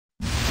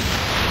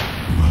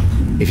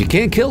If you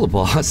can't kill a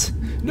boss,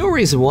 no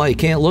reason why you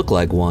can't look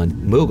like one.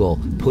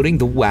 Moogle putting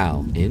the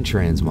wow in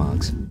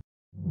transmogs.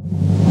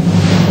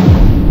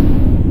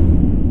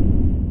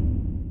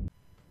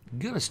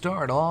 Gonna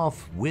start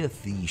off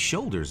with the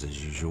shoulders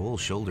as usual.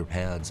 Shoulder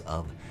pads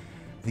of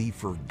the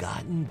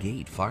Forgotten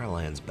Gate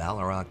Firelands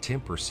Balrog,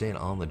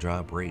 10% on the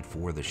drop rate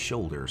for the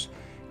shoulders.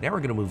 Now we're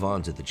gonna move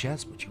on to the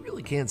chest, which you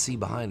really can't see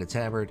behind the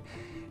tabard.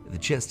 The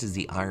chest is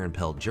the Iron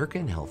Pelt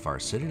Jerkin, Hellfire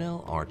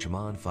Citadel,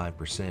 Archimon,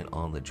 5%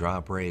 on the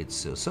drop rate.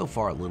 So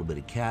far a little bit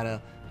of Cata,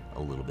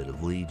 a little bit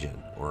of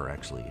Legion, or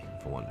actually,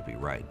 if I wanted to be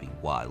right, be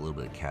Wad, a little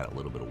bit of Cata, a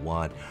little bit of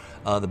Wad.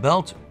 The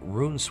belt,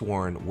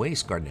 Runesworn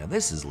Wasteguard. Now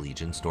this is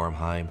Legion,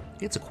 Stormheim.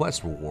 It's a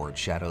quest reward,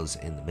 Shadows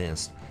in the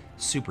Mist.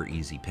 Super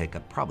easy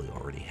pickup, probably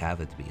already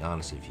have it to be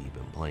honest if you've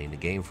been playing the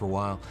game for a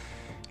while.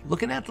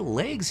 Looking at the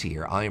legs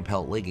here, Iron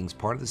Pelt leggings,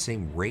 part of the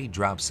same raid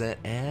drop set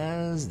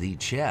as the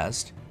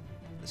chest.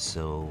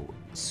 So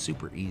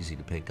super easy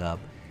to pick up.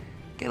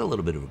 Get a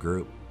little bit of a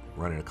group,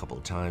 run it a couple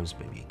of times,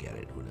 maybe you get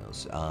it, who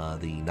knows.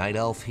 The Night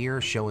Elf here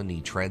showing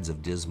the Treads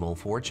of Dismal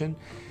Fortune,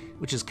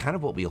 which is kind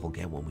of what we all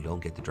get when we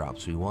don't get the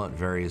drops we want.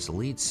 Various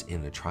elites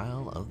in the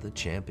Trial of the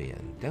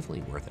Champion.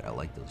 Definitely worth it. I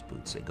like those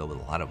boots. They go with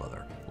a lot of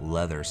other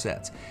leather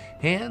sets.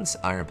 Hands,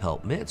 Iron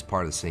Pelt mitts,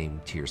 part of the same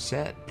tier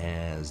set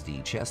as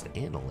the chest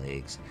and the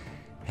legs.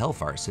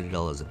 Hellfire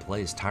Citadel as it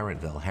plays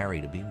Tyrant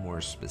Valhari to be more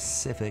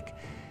specific.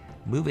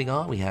 Moving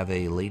on, we have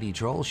a Lady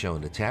Troll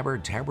showing the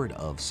tabard, Tabard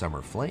of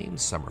Summer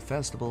Flames, Summer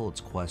Festival. It's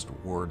quest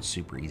reward,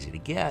 super easy to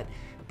get,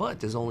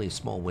 but there's only a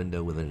small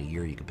window within a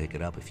year you can pick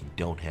it up if you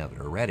don't have it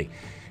already.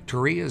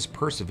 Taria's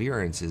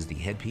Perseverance is the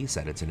headpiece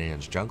at its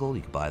Anan's Jungle.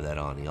 You can buy that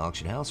on the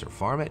auction house or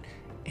farm it.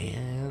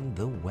 And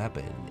the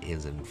weapon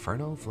is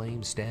Inferno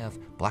Flame Staff,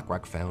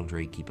 Blackrock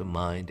Foundry. Keep in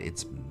mind,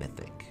 it's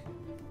mythic.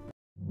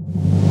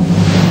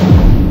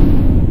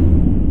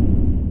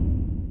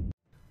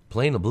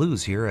 Playing the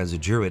blues here as a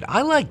druid.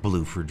 I like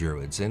blue for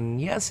druids,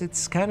 and yes,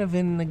 it's kind of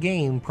in the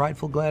game.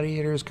 Prideful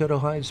Gladiators,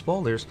 Kodohide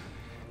Spoilers.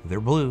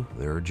 They're blue.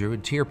 They're a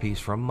druid tier piece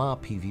from my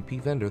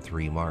PvP vendor.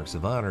 3 marks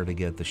of honor to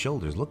get the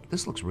shoulders. Look,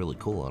 this looks really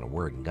cool on a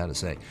word, gotta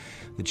say.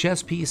 The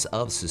chest piece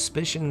of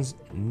Suspicions,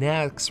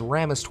 Nax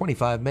Ramus,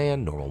 25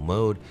 man, normal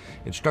mode.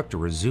 Instructor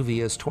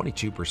Resuvius,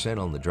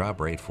 22% on the drop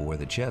rate for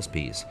the chest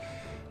piece.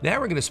 Now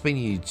we're gonna spin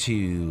you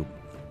to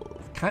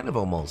kind of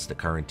almost the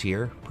current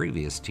tier,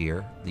 previous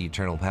tier, the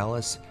Eternal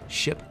Palace,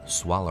 Ship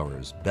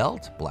Swallower's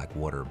Belt,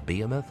 Blackwater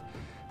Behemoth,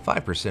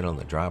 5% on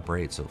the drop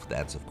rate, so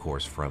that's of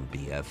course from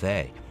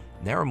BFA.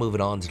 Now we're moving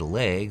on to the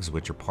legs,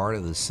 which are part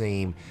of the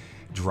same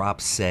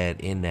drop set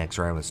in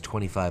Naxxramas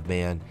 25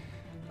 man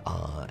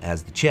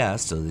as the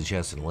chest, so the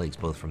chest and legs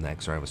both from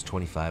Naxxramas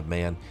 25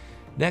 man.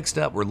 Next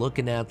up, we're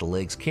looking at the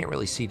legs. Can't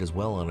really see it as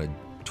well on a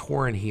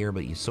Torrent here,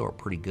 but you saw it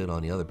pretty good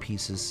on the other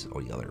pieces,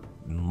 or the other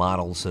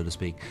models, so to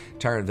speak.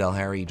 Tyrant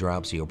Valhari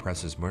drops the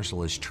Oppressor's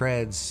Merciless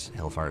Treads,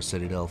 Hellfire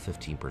Citadel,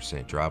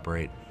 15% drop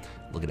rate.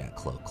 Look at that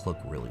cloak. Cloak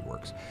really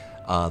works.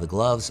 The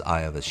gloves,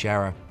 Eye of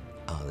Ashara.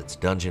 That's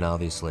dungeon,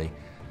 obviously.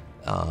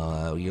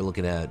 You're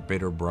looking at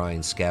Bitter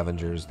Brine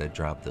Scavengers that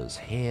drop those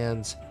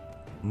hands.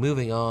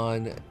 Moving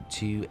on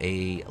to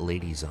a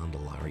Lady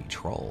Zondalari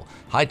Troll.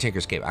 High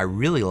Tinker's Cape. I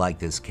really like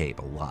this cape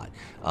a lot.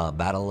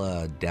 Battle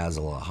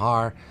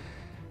Dazzlahar.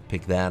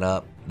 Pick that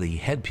up. The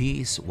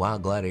headpiece,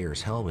 Wild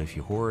Gladiator's Helm. If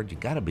you hoard, you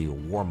gotta be a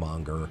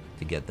warmonger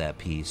to get that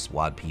piece.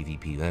 WOD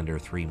PvP vendor,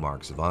 3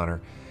 marks of honor.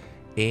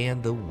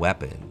 And the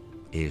weapon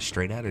is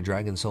straight out of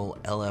Dragon Soul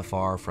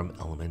LFR from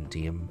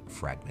Elementium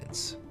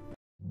Fragments.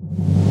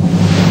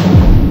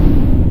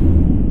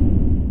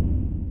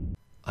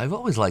 I've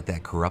always liked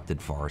that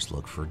Corrupted Forest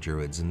look for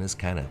druids, and this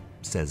kind of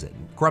says it.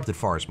 Corrupted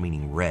Forest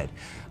meaning red.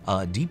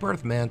 Deep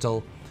Earth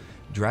Mantle,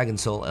 Dragon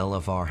Soul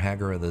LFR,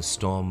 Hagar of the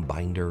Storm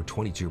Binder,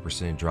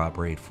 22% drop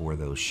rate for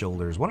those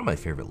shoulders. One of my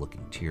favorite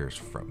looking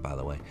tiers, by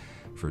the way,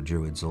 for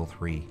druids, all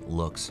 3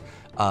 looks.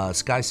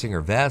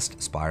 Skysinger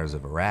Vest, Spires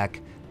of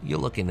Iraq. You're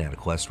looking at a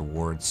quest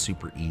reward,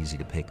 super easy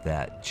to pick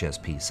that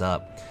chest piece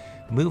up.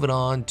 Moving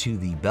on to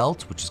the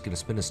belt, which is going to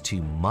spin us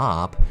to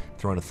Mop,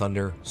 Throne of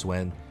Thunder,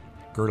 Swen,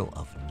 Girdle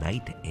of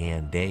Night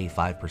and Day,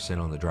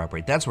 5% on the drop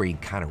rate. That's where you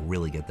kind of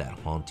really get that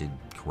haunted,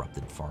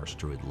 corrupted forest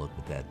druid look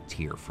with that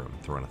tier from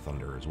Throne of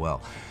Thunder as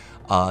well.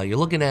 You're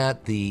looking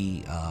at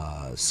the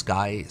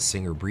Sky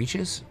Singer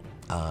Breeches,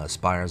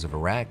 Spires of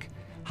Iraq,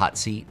 Hot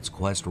Seat, it's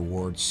quest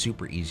reward,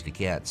 super easy to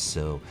get.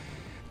 So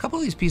a couple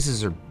of these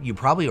pieces you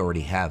probably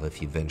already have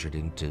if you ventured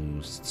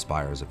into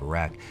Spires of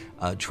Iraq.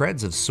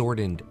 Treads of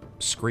Sworded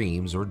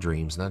Screams or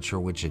Dreams, not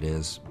sure which it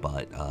is,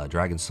 but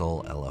Dragon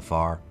Soul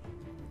LFR.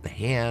 The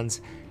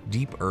hands,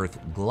 Deep Earth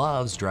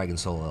Gloves, Dragon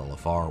Soul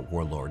LFR,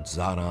 Warlord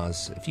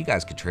Zanas. If you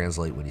guys could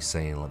translate what he's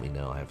saying, let me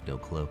know. I have no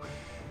clue.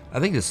 I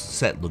think this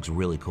set looks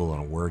really cool on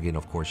a Worgen.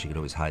 Of course, you could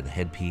always hide the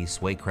headpiece.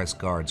 Waycrest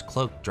Guards,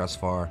 Cloak,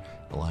 Dressfar,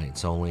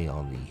 Alliance only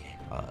on the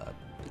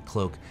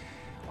cloak.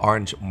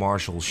 Orange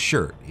Marshal's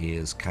shirt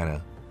is kind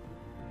of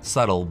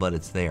subtle, but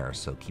it's there,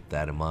 so keep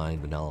that in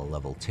mind. Vanilla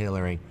level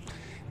tailoring.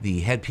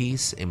 The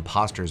headpiece,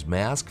 Imposter's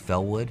Mask,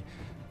 Felwood,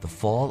 The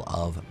Fall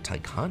of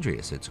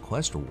Tichondrius. It's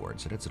quest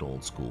rewards, and it's an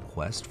old school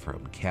quest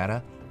from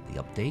Cata,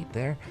 the update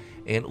there.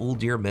 And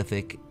Uldir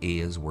Mythic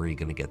is where you're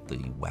going to get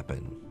the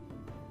weapon.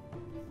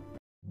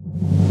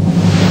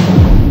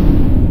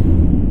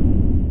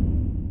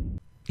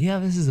 Yeah,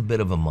 this is a bit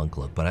of a monk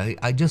look, but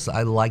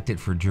I liked it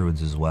for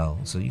druids as well.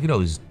 So you could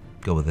always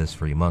go with this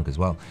for your monk as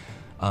well.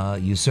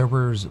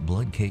 Usurpers,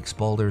 Bloodcake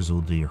Spalders,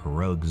 Uldir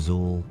Heroic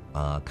Zul,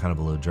 kind of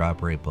a low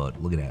drop rate,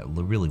 but look at that.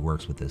 It really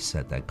works with this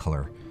set, that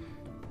color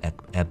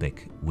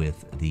epic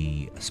with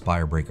the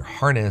Spirebreaker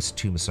Harness,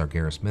 Tomb of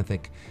Sargeras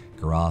Mythic,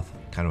 Garoth,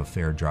 kind of a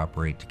fair drop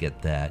rate to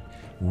get that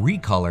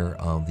recolor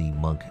of the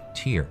monk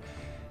tier.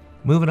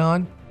 Moving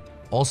on,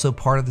 also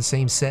part of the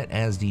same set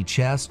as the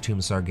chest, Tomb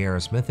of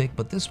Sargeras Mythic,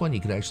 but this one you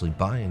could actually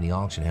buy in the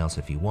auction house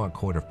if you want,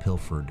 Court of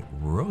Pilfered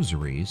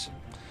Rosaries.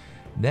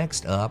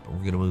 Next up, we're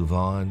going to move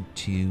on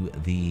to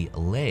the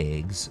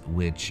legs,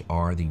 which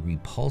are the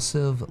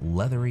repulsive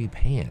leathery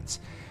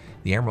pants.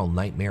 The Emerald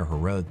Nightmare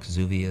Heroic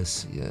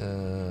Zuvius,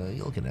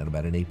 you're looking at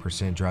about an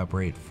 8% drop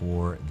rate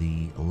for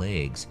the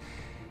legs.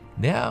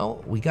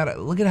 Now, we got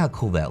to look at how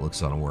cool that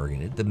looks on a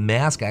Worgen. The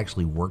mask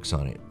actually works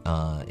on it.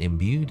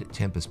 Imbued,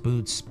 Tempest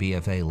Boots,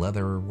 BFA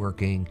leather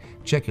working.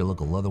 Check your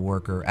local leather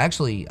worker.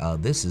 Actually,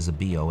 this is a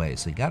BOA,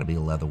 so you got to be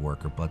a leather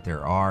worker, but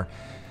there are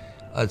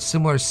a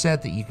similar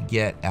set that you could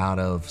get out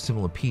of,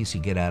 similar piece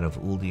you get out of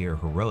Uldir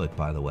Heroic,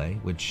 by the way,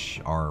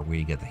 which are where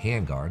you get the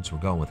handguards. We're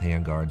going with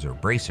handguards or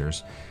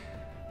bracers.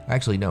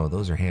 Actually, no,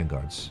 those are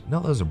handguards. No,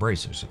 those are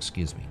bracers.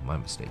 Excuse me, my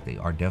mistake. They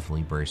are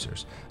definitely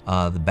bracers.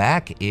 The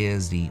back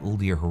is the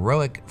Uldir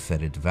Heroic,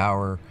 Fetid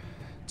Devourer,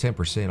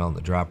 10% on the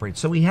drop rate.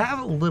 So we have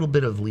a little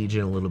bit of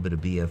Legion, a little bit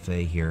of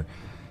BFA here,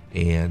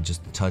 and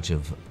just a touch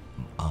of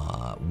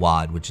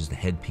WAD, which is the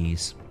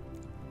headpiece.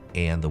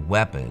 And the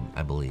weapon,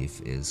 I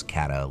believe, is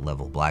Cata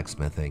level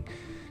blacksmithing.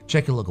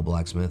 Check your local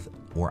blacksmith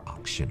or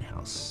auction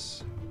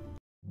house.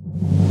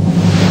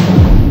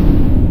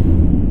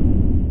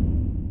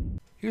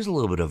 Here's a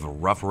little bit of a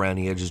rough around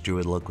the edges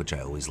druid look, which I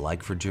always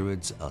like for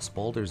druids.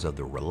 Spalders of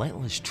the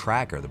Relentless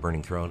Tracker, the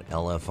Burning Throne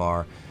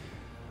LFR.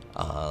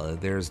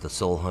 There's the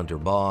Soul Hunter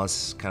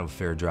boss, kind of a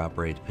fair drop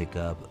rate to pick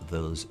up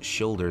those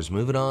shoulders.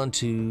 Moving on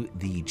to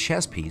the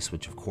chest piece,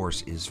 which of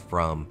course is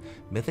from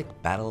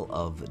Mythic Battle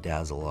of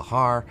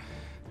Dazzle-Ahar.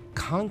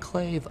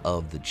 Conclave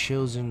of the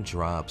Chosen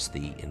drops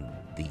the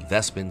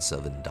vestments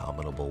of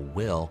Indomitable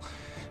Will.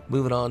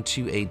 Moving on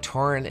to a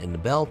Tauren and the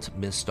Belt,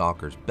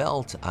 Miststalker's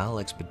Belt, Isle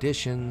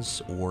Expeditions,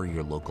 or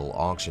your local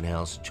auction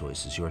house. The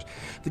choice is yours.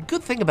 The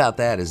good thing about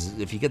that is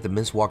if you get the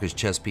Mistwalker's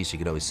chest piece, you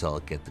can always sell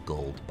it, get the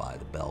gold, buy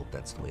the belt.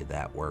 That's the way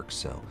that works.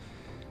 So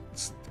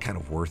it's kind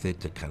of worth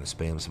it to kind of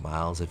spam some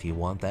aisles if you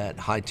want that.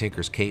 High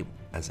Tinker's Cape,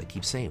 as I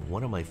keep saying,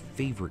 one of my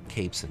favorite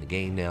capes in the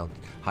game now.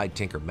 High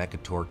Tinker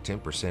Mecha Torque,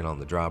 10% on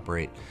the drop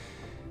rate.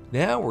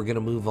 Now we're going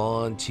to move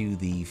on to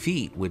the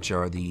feet, which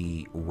are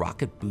the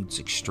Rocket Boots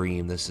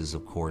Extreme. This is,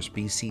 of course,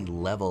 BC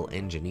level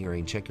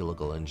engineering. Check your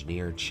local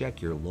engineer.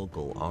 Check your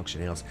local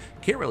auction house.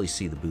 Can't really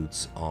see the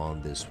boots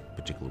on this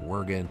particular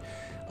Worgen.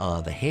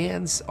 The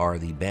hands are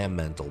the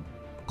Bammental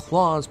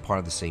Claws, part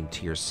of the same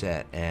tier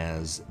set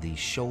as the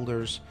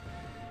shoulders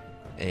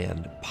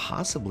and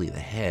possibly the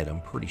head, I'm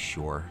pretty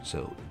sure.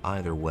 So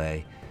either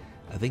way,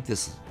 I think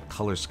this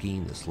color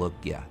scheme, this look,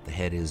 yeah, the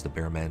head is the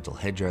Bammental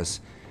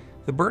headdress.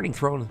 The Burning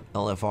Throne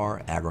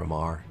LFR,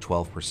 Agrimar,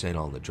 12%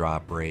 on the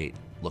drop rate.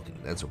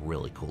 That's a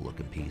really cool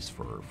looking piece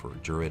for a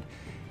druid.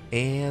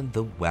 And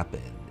the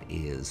weapon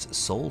is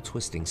Soul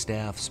Twisting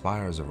Staff,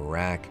 Spires of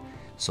Iraq,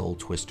 Soul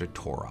Twister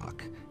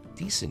Torok.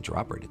 Decent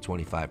drop rate at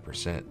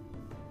 25%.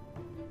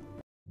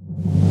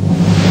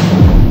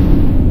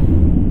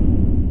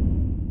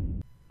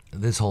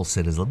 This whole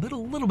set is a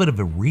little bit of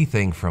a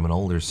rethink from an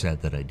older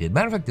set that I did.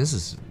 Matter of fact, this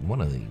is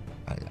one of the,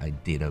 I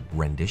did a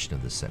rendition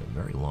of this set a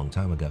very long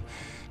time ago.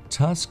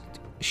 Tusked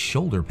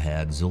Shoulder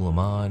Pad,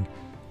 Zulaman.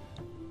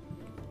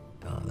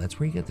 That's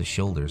where you get the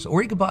shoulders.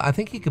 Or you could buy, I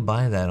think you could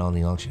buy that on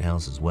the auction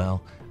house as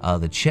well.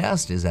 The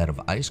chest is out of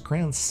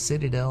Icecrown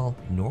Citadel,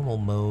 normal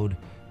mode,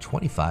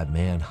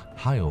 25-man,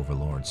 High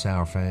Overlord,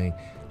 Sourfang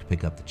to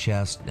pick up the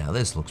chest. Now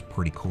this looks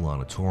pretty cool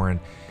on a Tauren.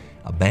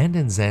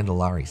 Abandoned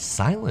Zandalari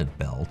Silent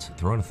Belt,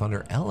 Throne of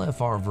Thunder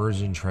LFR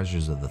version,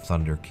 Treasures of the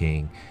Thunder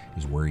King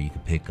is where you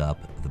can pick up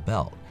the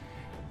belt.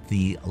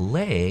 The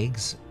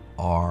legs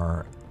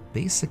are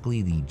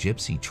basically the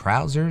Gypsy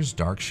Trousers,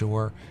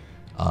 Darkshore,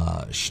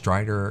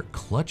 Strider,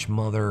 Clutch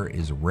Mother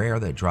is rare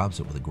that drops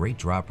it with a great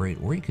drop rate,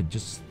 or you could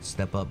just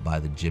step up by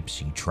the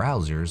Gypsy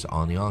Trousers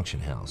on the auction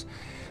house.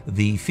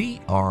 The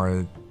feet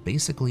are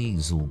basically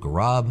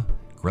Zul'Garab,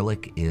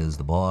 Grillick is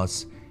the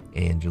boss,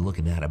 and you're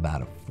looking at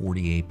about a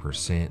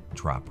 48%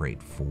 drop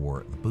rate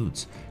for the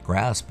boots.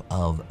 Grasp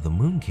of the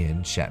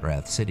Moonkin,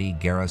 Shatrath City,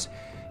 Garrus,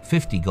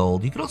 50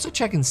 gold. You can also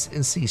check and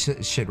see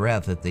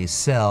Shatrath that they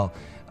sell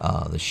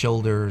the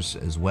shoulders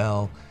as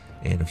well,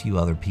 and a few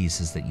other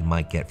pieces that you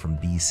might get from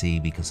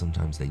BC, because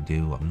sometimes they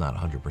do. I'm not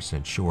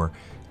 100% sure.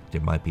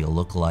 There might be a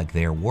lookalike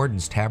there.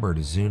 Warden's Tabard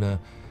Azuna.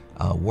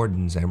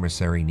 Warden's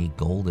Emissary need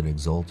gold and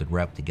Exalted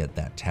Rep to get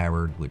that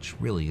Tabard, which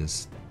really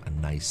is a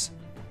nice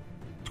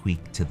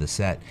tweak to the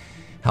set.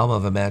 Helm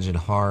of Imagined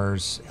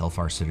Horrors,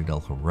 Hellfire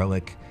Citadel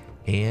Heroic,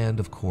 and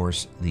of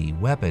course the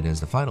weapon is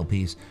the final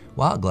piece,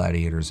 Wild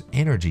Gladiator's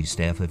Energy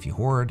Staff if you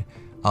hoard.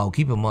 Oh,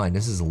 keep in mind,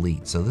 this is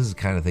elite, so this is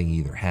the kind of thing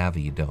you either have or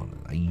you don't.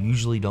 I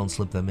usually don't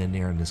slip them in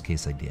there, in this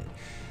case I did.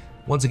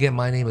 Once again,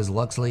 my name is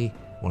Luxeley.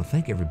 I want to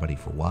thank everybody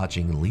for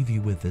watching and leave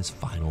you with this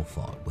final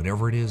thought.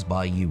 Whatever it is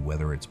by you,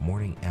 whether it's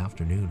morning,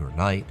 afternoon, or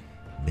night,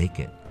 make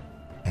it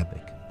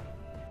epic.